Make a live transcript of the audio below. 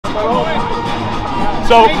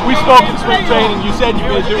So we spoke in spring training. You said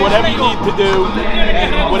you're going to do whatever you need to do,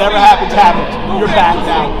 and whatever happens, happens. You're back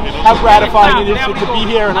now. How gratifying it is to be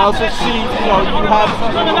here, and I also see, you have,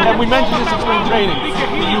 and we mentioned this in spring training,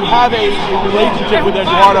 you have a relationship with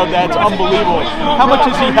Eduardo that's unbelievable. How much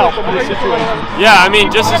has he helped in this situation? Yeah, I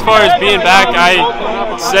mean, just as far as being back, I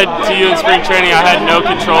said to you in spring training I had no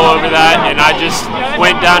control over that, and I just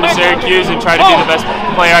went down to Syracuse and tried to be the best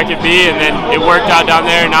player I could be, and then it worked out down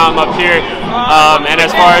there, and now I'm up here. And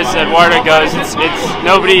as far as Eduardo goes, it's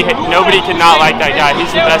nobody can not like that guy.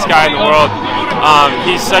 He's the best guy in the world.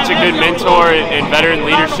 He's such a good mentor and veteran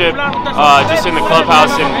leadership just in the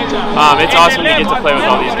clubhouse, and it's awesome to get to play with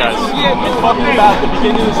all these guys. And talking about the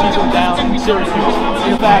beginning of the season down in Syracuse,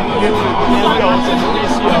 in fact, you, Santos, and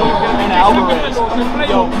Mauricio, and Alvarez,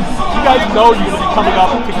 you guys know you're going to be coming up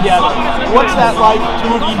together. What's that like?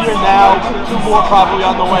 2 of you here now, 2 more probably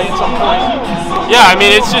on the way at some point. Yeah, I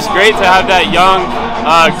mean, it's just great to have that young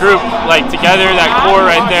group together, that core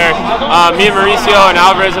right there. Me and Mauricio and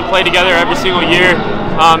Alvarez have played together every single year,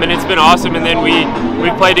 and it's been awesome. And then we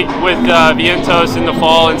played with Vientos in the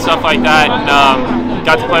fall and stuff like that, and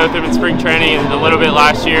got to play with him in spring training and a little bit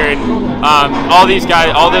last year. And all those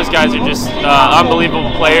guys are just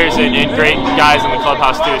unbelievable players and great guys in the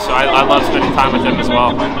clubhouse too. So I love spending time with them as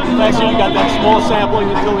well. Last year you got that small sampling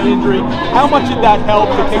until an injury. How much did that help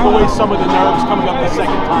to take away some of the nerves coming up the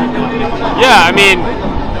second time? Yeah, I mean,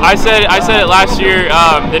 I said it last year.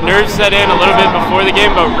 The nerves set in a little bit before the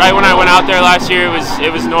game, but right when I went out there last year,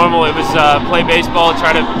 it was normal. It was play baseball,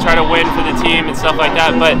 try to win for the team and stuff like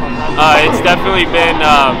that. But it's definitely been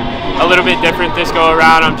a little bit different this go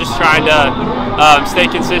around. I'm just trying to stay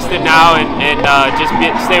consistent now and just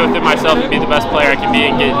stay within myself and be the best player I can be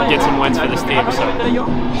and get some wins for this team. So.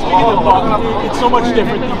 It's so much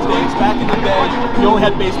different these days. Back in the day, you only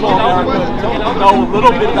had Baseball America to know a little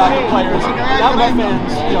bit about the players. Now the fans,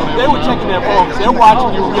 they were checking their phones. They're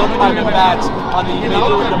watching you real time at bats on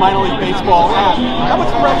the minor league baseball app. How much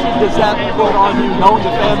pressure does that put on you, knowing the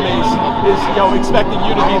fan base is expecting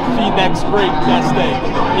you to be the next great best day?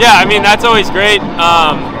 Yeah, I mean, that's always great.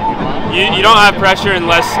 You don't have pressure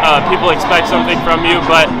unless people expect something from you,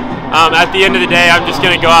 but at the end of the day, I'm just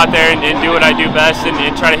going to go out there and do what I do best and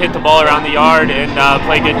try to hit the ball around the yard and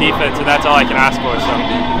play good defense, and that's all I can ask for. So,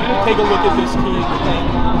 take a look at this team.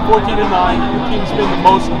 14-9, your team's been the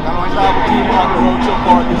most traveled team on the road so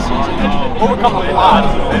far this season. Overcome a lot.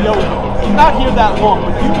 Not here that long,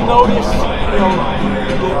 but you notice,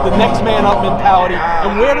 the next man up mentality.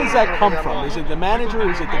 And where does that come from? Is it the manager?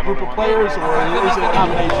 Is it the group of players? Or is it a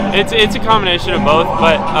combination? It's a combination of both.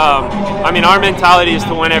 But I mean, our mentality is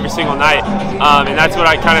to win every single night, and that's what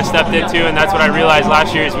I kind of stepped into, and that's what I realized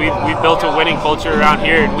last year is we built a winning culture around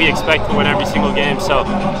here, and we expect to win every single game. So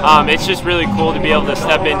it's just really cool to be able to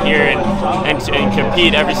step in here and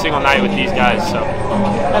compete every single night with these guys. So.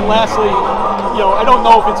 And lastly, I don't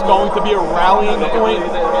know if it's going to be a rallying point,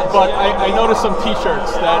 but I noticed some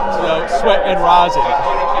T-shirts that Sweat and Rosin.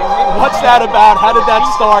 What's that about? How did that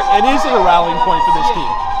start? And is it a rallying point for this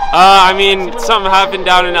team? I mean, something happened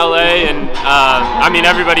down in LA, and I mean,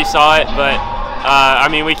 everybody saw it, but I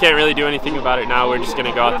mean, we can't really do anything about it now. We're just going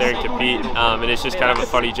to go out there and compete, and it's just kind of a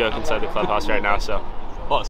funny joke inside the clubhouse right now. So.